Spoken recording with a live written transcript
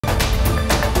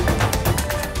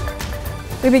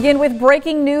We begin with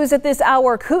breaking news at this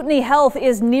hour. Kootenai Health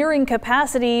is nearing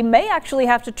capacity, may actually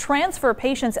have to transfer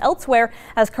patients elsewhere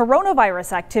as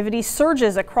coronavirus activity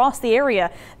surges across the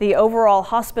area. The overall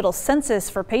hospital census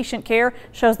for patient care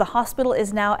shows the hospital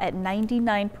is now at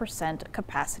 99%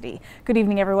 capacity. Good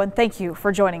evening, everyone. Thank you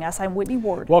for joining us. I'm Whitney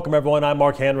Ward. Welcome, everyone. I'm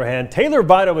Mark Hanrahan. Taylor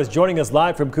Vito is joining us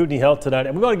live from Kootenai Health tonight,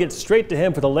 and we're going to get straight to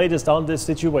him for the latest on this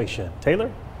situation.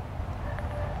 Taylor?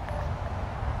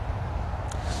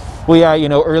 Well, yeah,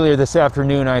 earlier this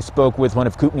afternoon I spoke with one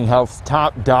of Kootenai Health's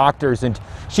top doctors, and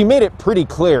she made it pretty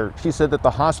clear. She said that the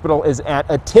hospital is at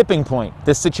a tipping point.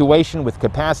 This situation with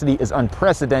capacity is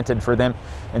unprecedented for them,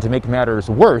 and to make matters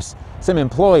worse, some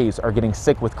employees are getting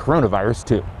sick with coronavirus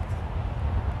too.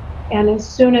 And as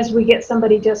soon as we get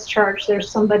somebody discharged,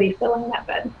 there's somebody filling that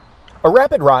bed. A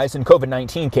rapid rise in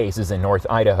COVID-19 cases in North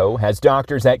Idaho has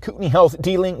doctors at Kootenai Health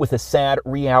dealing with a sad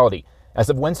reality. As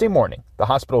of Wednesday morning, the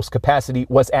hospital's capacity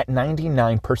was at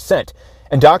 99%,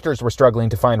 and doctors were struggling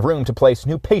to find room to place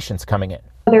new patients coming in.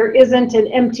 There isn't an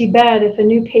empty bed if a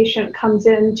new patient comes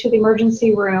into the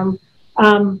emergency room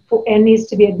and needs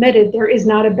to be admitted. There is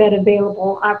not a bed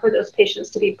available for those patients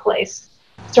to be placed.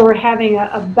 So we're having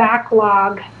a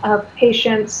backlog of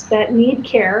patients that need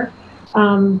care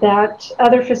that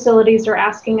other facilities are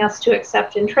asking us to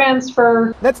accept and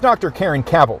transfer. That's Dr. Karen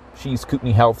Cabell. She's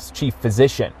Kootenai Health's chief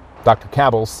physician. Dr.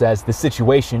 Cabell says the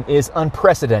situation is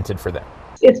unprecedented for them.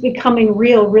 It's becoming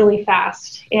real really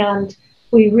fast, and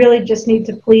we really just need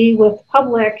to plead with the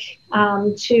public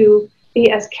to be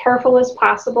as careful as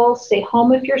possible, stay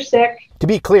home if you're sick. To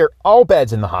be clear, all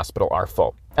beds in the hospital are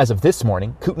full. As of this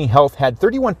morning, Kootenai Health had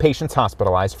 31 patients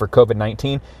hospitalized for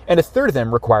COVID-19, and a third of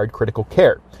them required critical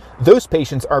care. Those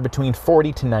patients are between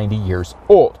 40 to 90 years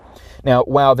old. Now,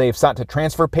 while they've sought to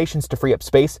transfer patients to free up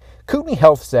space, Kootenai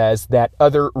Health says that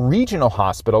other regional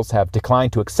hospitals have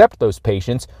declined to accept those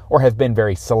patients or have been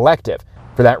very selective.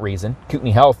 For that reason,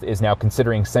 Kootenai Health is now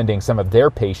considering sending some of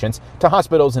their patients to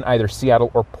hospitals in either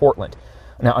Seattle or Portland.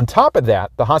 Now, on top of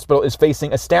that, the hospital is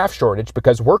facing a staff shortage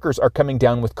because workers are coming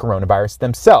down with coronavirus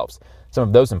themselves. Some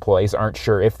of those employees aren't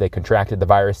sure if they contracted the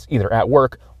virus either at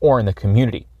work or in the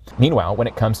community. Meanwhile, when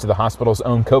it comes to the hospital's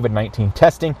own COVID-19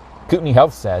 testing, Kootenai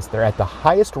Health says they're at the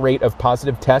highest rate of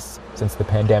positive tests since the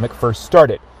pandemic first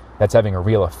started. That's having a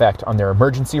real effect on their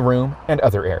emergency room and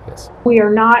other areas. We are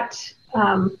not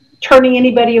turning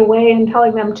anybody away and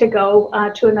telling them to go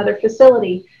to another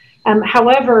facility.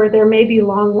 However, there may be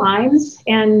long lines,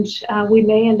 and we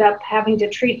may end up having to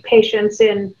treat patients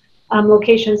in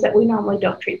locations that we normally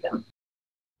don't treat them.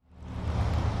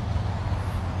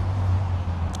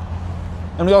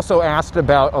 And we also asked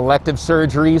about elective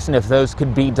surgeries and if those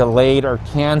could be delayed or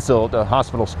canceled. A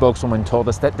hospital spokeswoman told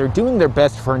us that they're doing their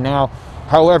best for now.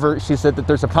 However, she said that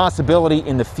there's a possibility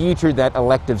in the future that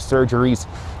elective surgeries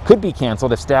could be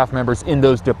canceled if staff members in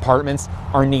those departments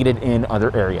are needed in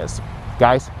other areas.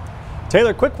 Guys?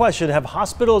 Taylor, quick question. Have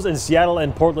hospitals in Seattle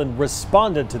and Portland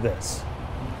responded to this?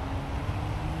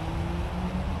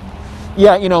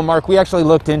 Yeah, Mark, we actually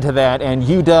looked into that, and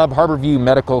UW Harborview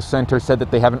Medical Center said that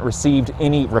they haven't received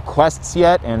any requests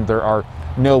yet, and there are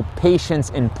no patients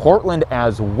in Portland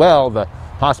as well. The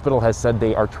hospital has said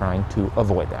they are trying to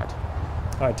avoid that.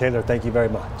 All right, Taylor, thank you very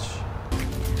much.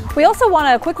 We also want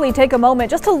to quickly take a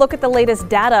moment just to look at the latest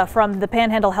data from the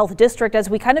Panhandle Health District as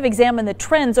we kind of examine the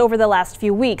trends over the last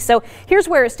few weeks. So here's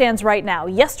where it stands right now.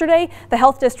 Yesterday, the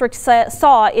health district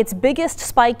saw its biggest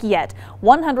spike yet,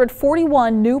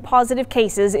 141 new positive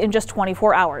cases in just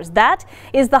 24 hours. That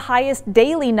is the highest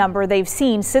daily number they've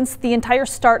seen since the entire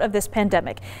start of this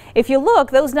pandemic. If you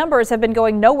look, those numbers have been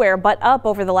going nowhere but up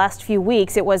over the last few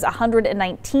weeks. It was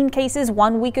 119 cases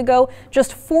 1 week ago,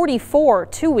 just 44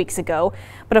 2 weeks ago.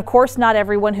 But of course, not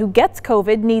everyone who gets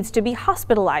COVID needs to be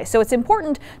hospitalized. So it's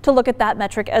important to look at that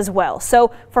metric as well. So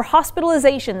for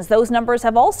hospitalizations, those numbers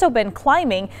have also been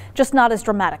climbing, just not as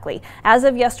dramatically. As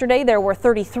of yesterday, there were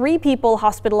 33 people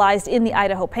hospitalized in the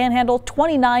Idaho Panhandle,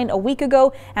 29 a week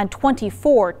ago and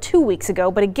 24 2 weeks ago.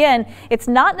 But again, it's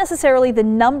not necessarily the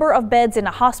number of beds in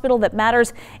a hospital that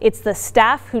matters. It's the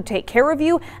staff who take care of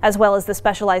you, as well as the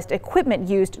specialized equipment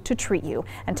used to treat you.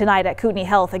 And tonight at Kootenai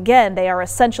Health, again, they are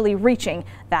essentially reaching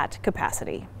that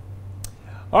capacity.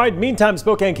 All right, meantime,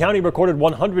 Spokane County recorded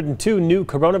 102 new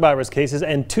coronavirus cases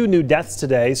and 2 new deaths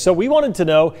today. So we wanted to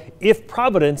know if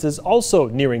Providence is also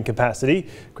nearing capacity.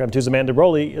 KREM 2's Amanda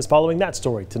Rowley is following that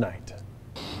story tonight.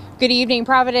 Good evening.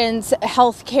 Providence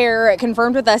Healthcare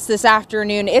confirmed with us this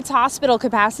afternoon its hospital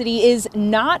capacity is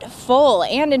not full,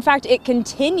 and in fact it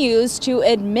continues to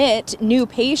admit new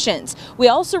patients. We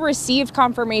also received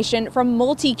confirmation from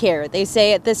Multicare. They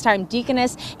say at this time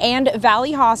Deaconess and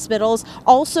Valley hospitals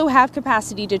also have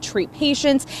capacity to treat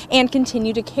patients and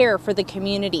continue to care for the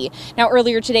community. Now,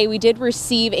 earlier today we did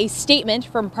receive a statement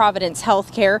from Providence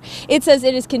Healthcare. It says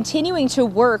it is continuing to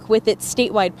work with its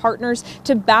statewide partners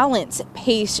to balance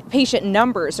patient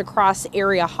numbers across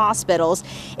area hospitals.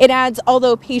 It adds,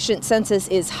 although patient census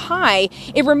is high,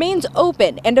 it remains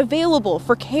open and available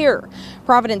for care.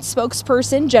 Providence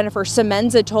spokesperson Jennifer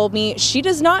Semenza told me she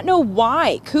does not know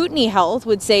why Kootenai Health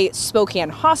would say Spokane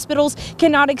hospitals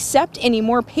cannot accept any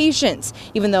more patients,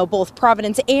 even though both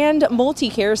Providence and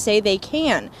Multicare say they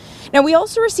can. Now, we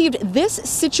also received this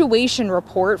situation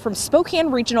report from Spokane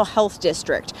Regional Health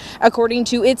District. According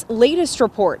to its latest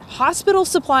report, hospital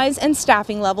supplies and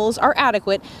staffing levels are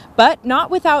adequate, but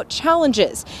not without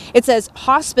challenges. It says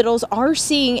hospitals are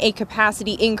seeing a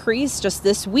capacity increase just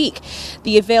this week.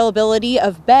 The availability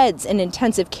of beds in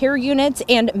intensive care units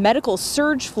and medical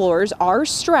surge floors are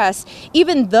stressed,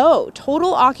 even though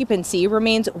total occupancy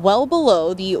remains well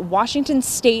below the Washington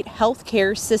State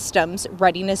healthcare system's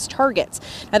readiness targets.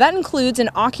 Now, that includes an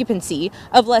occupancy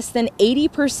of less than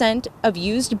 80% of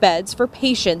used beds for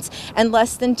patients and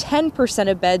less than 10%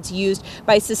 of beds used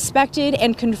by suspected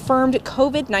and confirmed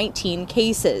COVID-19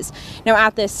 cases. Now,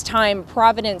 at this time,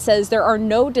 Providence says there are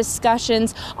no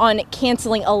discussions on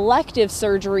canceling elective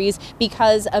surgeries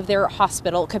because of their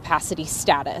hospital capacity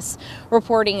status.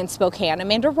 Reporting in Spokane,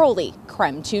 Amanda Rowley,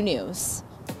 KREM 2 News.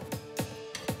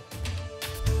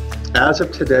 As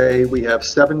of today, we have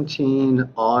 17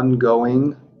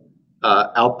 ongoing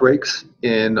outbreaks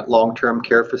in long-term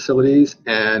care facilities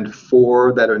and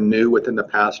 4 that are new within the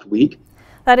past week.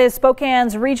 That is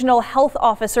Spokane's regional health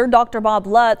officer, Dr. Bob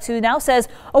Lutz, who now says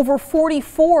over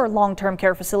 44 long-term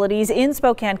care facilities in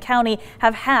Spokane County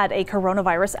have had a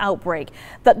coronavirus outbreak.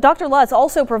 Dr. Lutz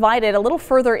also provided a little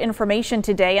further information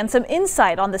today and some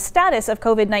insight on the status of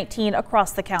COVID-19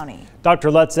 across the county. Dr.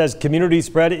 Lutz says community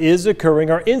spread is occurring.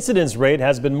 Our incidence rate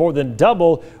has been more than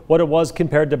double what it was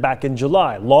compared to back in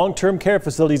July. Long-term care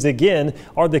facilities, again,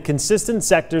 are the consistent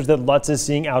sectors that Lutz is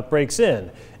seeing outbreaks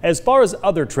in. As far as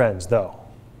other trends, though.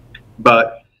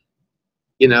 But,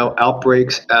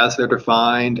 outbreaks as they're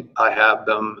defined, I have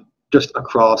them just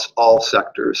across all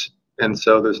sectors. And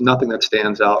so there's nothing that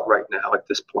stands out right now at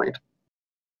this point.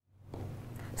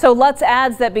 So Lutz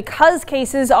adds that because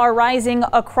cases are rising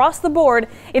across the board,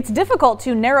 it's difficult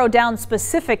to narrow down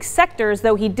specific sectors,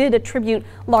 though he did attribute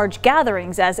large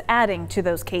gatherings as adding to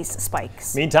those case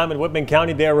spikes. Meantime, in Whitman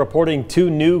County, they are reporting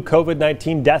 2 new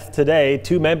COVID-19 deaths today.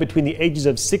 2 men between the ages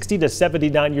of 60 to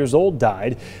 79 years old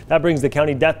died. That brings the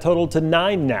county death total to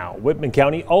 9 now. Whitman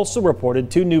County also reported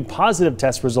 2 new positive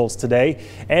test results today,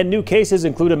 and new cases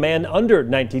include a man under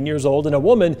 19 years old and a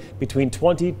woman between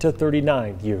 20 to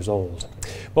 39 years old.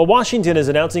 Well, Washington is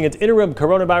announcing its interim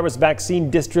coronavirus vaccine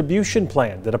distribution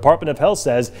plan. The Department of Health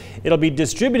says it'll be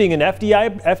distributing an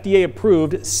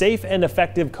FDA-approved, safe and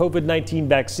effective COVID-19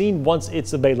 vaccine once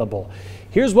it's available.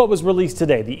 Here's what was released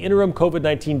today, the interim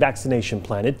COVID-19 vaccination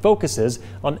plan. It focuses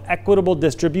on equitable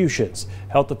distributions.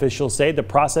 Health officials say the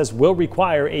process will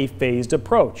require a phased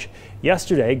approach.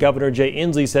 Yesterday, Governor Jay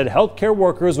Inslee said healthcare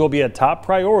workers will be a top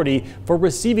priority for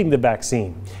receiving the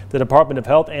vaccine. The Department of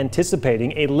Health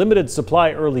anticipating a limited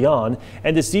supply early on,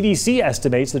 and the CDC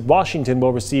estimates that Washington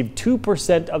will receive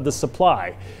 2% of the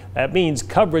supply. That means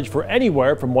coverage for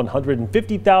anywhere from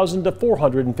 150,000 to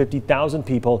 450,000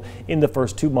 people in the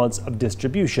first 2 months of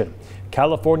distribution.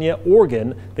 California,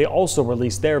 Oregon, they also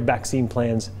released their vaccine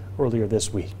plans earlier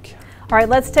this week. All right,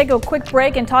 let's take a quick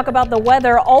break and talk about the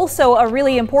weather. Also, a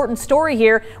really important story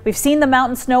here. We've seen the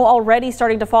mountain snow already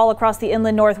starting to fall across the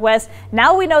inland northwest.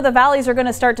 Now we know the valleys are going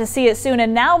to start to see it soon.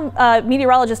 And now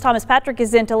meteorologist Thomas Patrick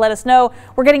is in to let us know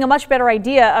we're getting a much better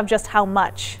idea of just how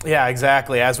much. Yeah,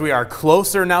 exactly. As we are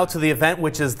closer now to the event,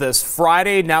 which is this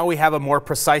Friday, now we have a more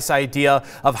precise idea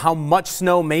of how much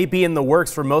snow may be in the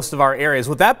works for most of our areas.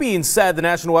 With that being said, the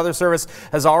National Weather Service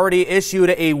has already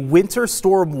issued a winter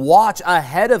storm watch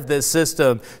ahead of this system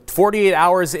 48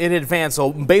 hours in advance.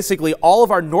 So basically all of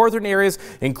our northern areas,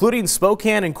 including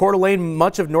Spokane and Coeur d'Alene,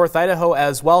 much of North Idaho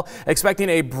as well, expecting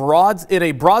in a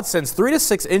broad sense 3 to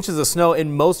 6 inches of snow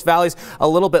in most valleys, a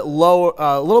little bit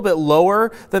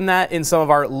lower than that in some of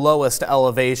our lowest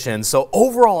elevations. So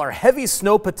overall, our heavy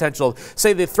snow potential,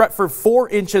 say the threat for 4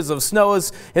 inches of snow,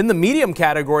 is in the medium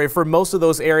category for most of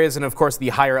those areas, and of course the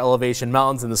higher elevation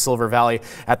mountains in the Silver Valley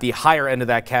at the higher end of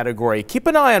that category. Keep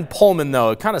an eye on Pullman though.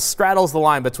 It kind of straddles straddles the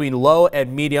line between low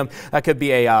and medium. That could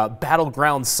be a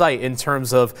battleground site in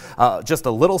terms of just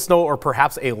a little snow or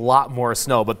perhaps a lot more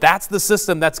snow. But that's the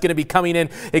system that's going to be coming in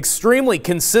extremely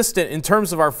consistent in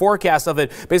terms of our forecast of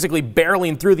it basically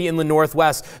barreling through the inland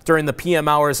northwest during the PM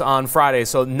hours on Friday.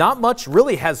 So not much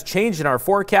really has changed in our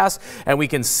forecast, and we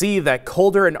can see that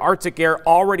colder and Arctic air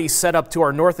already set up to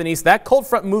our north and east. That cold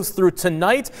front moves through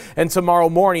tonight and tomorrow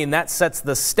morning, and that sets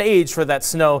the stage for that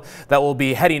snow that will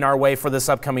be heading our way for this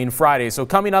upcoming Friday. So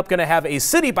coming up, going to have a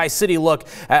city-by-city look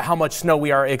at how much snow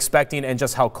we are expecting and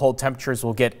just how cold temperatures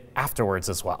will get afterwards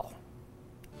as well.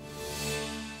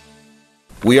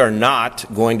 We are not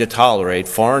going to tolerate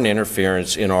foreign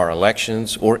interference in our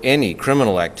elections or any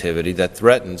criminal activity that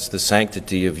threatens the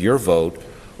sanctity of your vote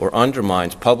or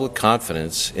undermines public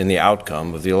confidence in the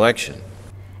outcome of the election.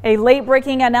 A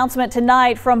late-breaking announcement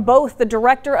tonight from both the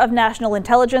Director of National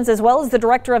Intelligence as well as the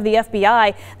Director of the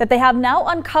FBI that they have now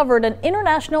uncovered an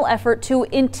international effort to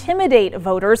intimidate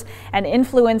voters and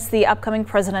influence the upcoming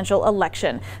presidential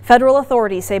election. Federal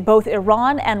authorities say both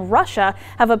Iran and Russia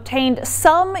have obtained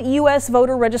some U.S.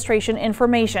 voter registration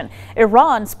information.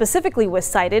 Iran specifically was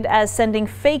cited as sending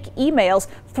fake emails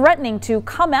threatening to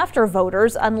come after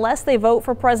voters unless they vote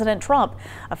for President Trump.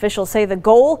 Officials say the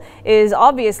goal is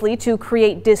obviously to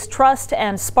create distrust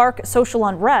and spark social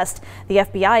unrest. The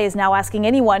FBI is now asking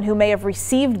anyone who may have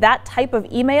received that type of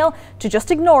email to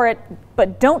just ignore it,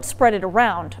 but don't spread it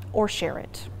around or share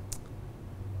it.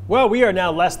 Well, we are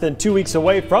now less than 2 weeks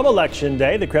away from Election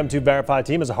Day. The KREM 2 Verify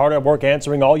team is hard at work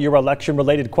answering all your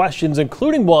election-related questions,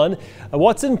 including one,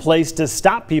 what's in place to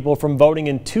stop people from voting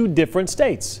in 2 different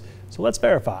states? So let's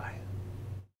verify.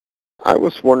 I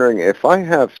was wondering if I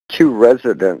have 2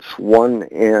 residents, one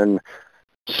in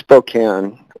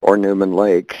Spokane or Newman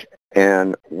Lake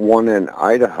and one in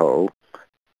Idaho,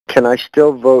 can I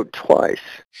still vote twice?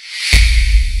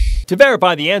 To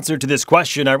verify the answer to this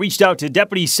question, I reached out to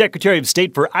Deputy Secretary of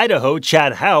State for Idaho,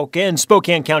 Chad Houck, and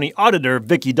Spokane County Auditor,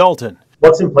 Vicki Dalton.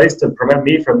 What's in place to prevent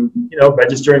me from,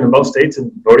 registering in most states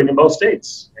and voting in most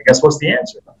states? I guess what's the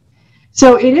answer?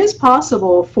 So it is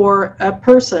possible for a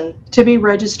person to be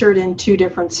registered in 2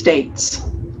 different states,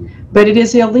 but it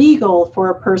is illegal for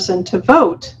a person to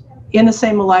vote in the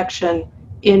same election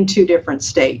in 2 different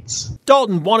states.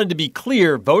 Dalton wanted to be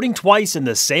clear, voting twice in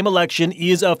the same election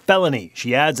is a felony.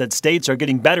 She adds that states are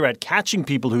getting better at catching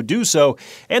people who do so,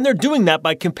 and they're doing that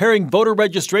by comparing voter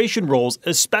registration rolls,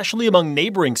 especially among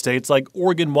neighboring states like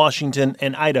Oregon, Washington,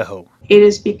 and Idaho. It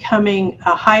is becoming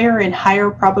a higher and higher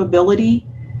probability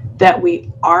that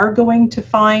we are going to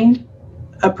find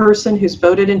a person who's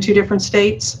voted in 2 different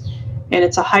states, and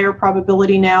it's a higher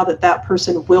probability now that that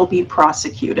person will be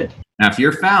prosecuted. Now, if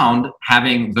you're found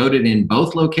having voted in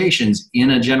both locations in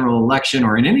a general election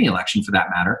or in any election for that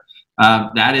matter,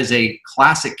 that is a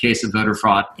classic case of voter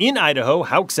fraud. In Idaho,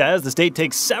 Houck says the state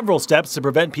takes several steps to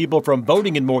prevent people from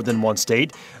voting in more than one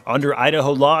state. Under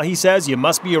Idaho law, he says you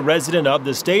must be a resident of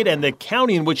the state and the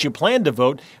county in which you plan to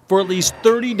vote for at least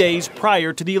 30 days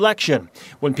prior to the election.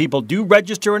 When people do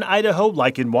register in Idaho,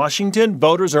 like in Washington,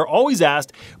 voters are always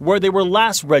asked where they were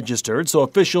last registered so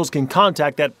officials can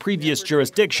contact that previous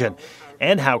jurisdiction.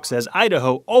 And Houck says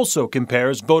Idaho also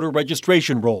compares voter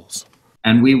registration rolls.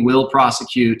 And we will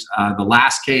prosecute. The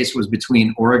last case was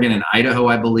between Oregon and Idaho,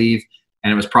 I believe,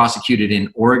 and it was prosecuted in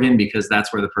Oregon because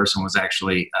that's where the person was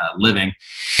actually living.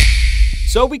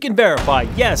 So we can verify,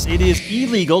 yes, it is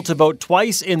illegal to vote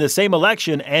twice in the same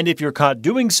election, and if you're caught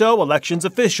doing so, elections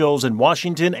officials in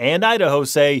Washington and Idaho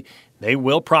say they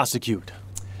will prosecute.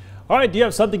 All right, do you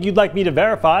have something you'd like me to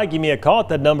verify? Give me a call at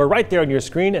that number right there on your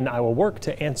screen, and I will work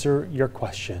to answer your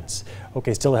questions.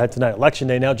 Okay, still ahead tonight. Election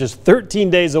Day now just 13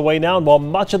 days away now, and while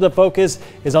much of the focus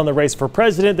is on the race for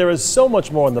president, there is so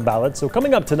much more on the ballot. So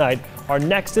coming up tonight, our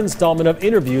next installment of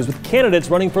interviews with candidates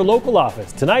running for local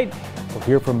office. Tonight, we'll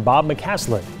hear from Bob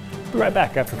McCaslin. We'll be right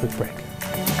back after a quick break.